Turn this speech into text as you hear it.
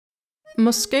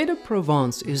Musquee de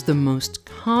Provence is the most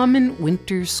common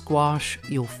winter squash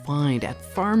you'll find at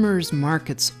farmers'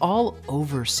 markets all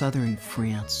over southern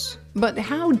France. But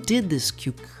how did this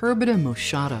Cucurbita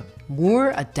moschata,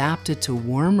 more adapted to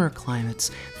warmer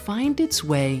climates, find its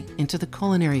way into the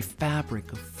culinary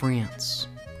fabric of France?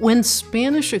 When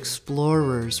Spanish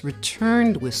explorers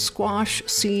returned with squash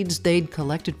seeds they'd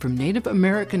collected from Native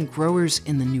American growers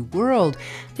in the New World,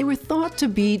 they were thought to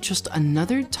be just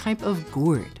another type of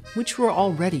gourd, which were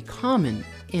already common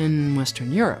in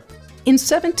Western Europe. In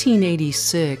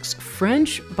 1786,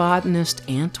 French botanist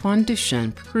Antoine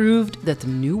Duchenne proved that the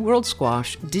New World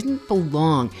squash didn't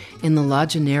belong in the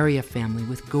Lagenaria family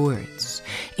with gourds.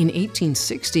 In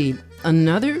 1860,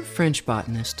 another French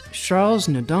botanist, Charles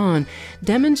Naudin,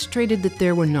 demonstrated that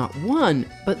there were not one,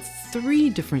 but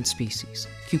three different species: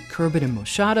 Cucurbita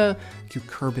moschata,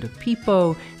 Cucurbita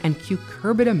pepo, and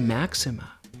Cucurbita maxima.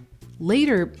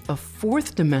 Later, a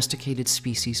fourth domesticated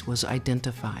species was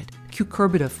identified,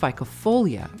 Cucurbita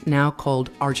ficifolia, now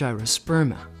called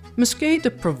Argyrosperma. Musquee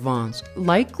de Provence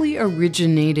likely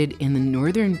originated in the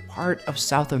northern part of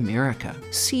South America.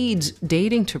 Seeds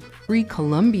dating to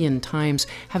pre-Columbian times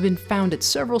have been found at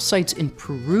several sites in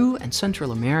Peru and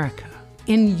Central America.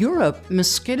 In Europe,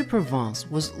 Musquee de Provence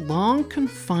was long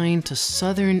confined to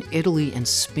southern Italy and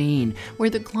Spain,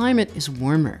 where the climate is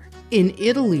warmer. In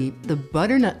Italy, the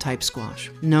butternut-type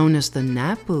squash, known as the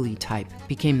Napoli type,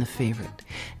 became the favorite.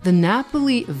 The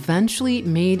Napoli eventually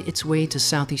made its way to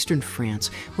southeastern France,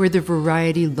 where the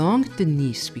variety Langue de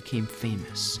Nice became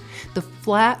famous. The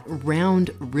flat, round,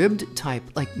 ribbed type,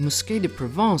 like Musquee de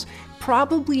Provence,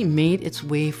 probably made its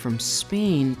way from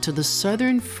Spain to the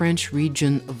southern French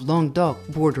region of Languedoc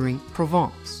bordering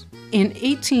Provence. In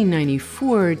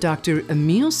 1894, Dr.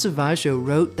 Émile Sauvageot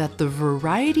wrote that the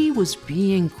variety was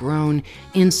being grown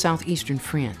in southeastern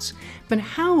France. But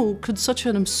how could such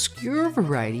an obscure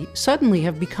variety suddenly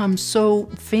have become so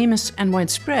famous and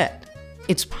widespread?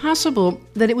 It's possible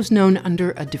that it was known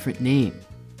under a different name.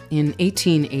 In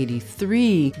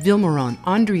 1883,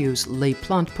 Vilmorin-Andrieux's Les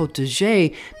Plantes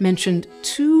Potagères mentioned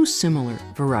two similar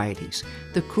varieties,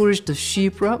 the courge de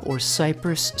Chypre or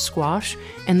cypress squash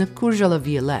and the courge à la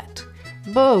violette.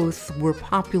 Both were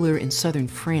popular in southern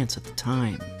France at the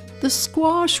time. The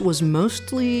squash was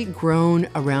mostly grown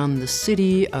around the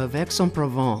city of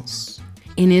Aix-en-Provence.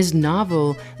 In his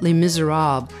novel Les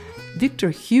Misérables, Victor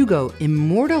Hugo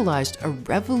immortalized a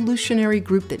revolutionary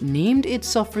group that named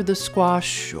itself for the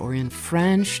squash, or in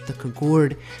French, the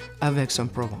cagourde of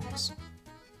Aix-en-Provence.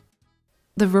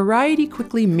 The variety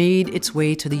quickly made its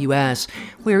way to the US,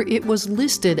 where it was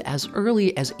listed as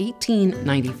early as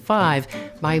 1895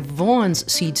 by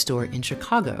Vaughn's Seed Store in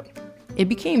Chicago. It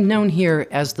became known here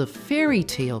as the fairy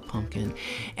tale pumpkin,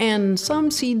 and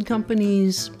some seed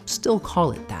companies still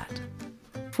call it that.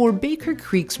 For Baker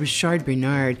Creek's Richard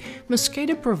Bernard, Musquee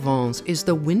de Provence is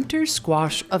the winter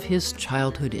squash of his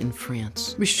childhood in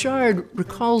France. Richard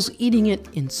recalls eating it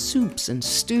in soups and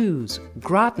stews,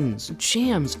 gratins,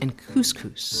 jams, and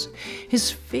couscous. His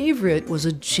favorite was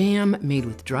a jam made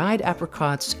with dried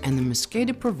apricots and the Musquee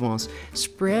de Provence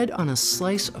spread on a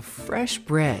slice of fresh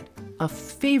bread, a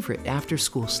favorite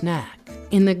after-school snack.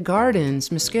 In the gardens,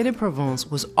 Musquee de Provence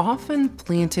was often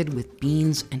planted with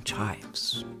beans and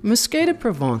chives. Musquee de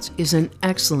Provence is an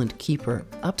excellent keeper,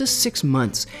 up to 6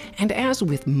 months, and as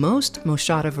with most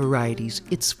moschata varieties,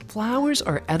 its flowers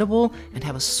are edible and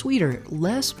have a sweeter,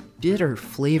 less bitter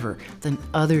flavor than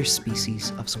other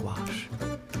species of squash.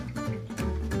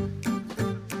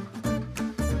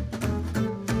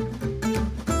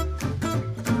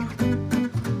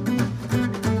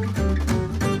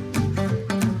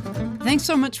 Thanks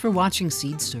so much for watching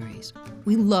Seed Stories.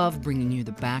 We love bringing you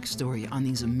the backstory on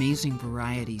these amazing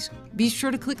varieties. Be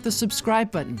sure to click the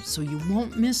subscribe button so you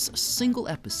won't miss a single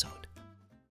episode.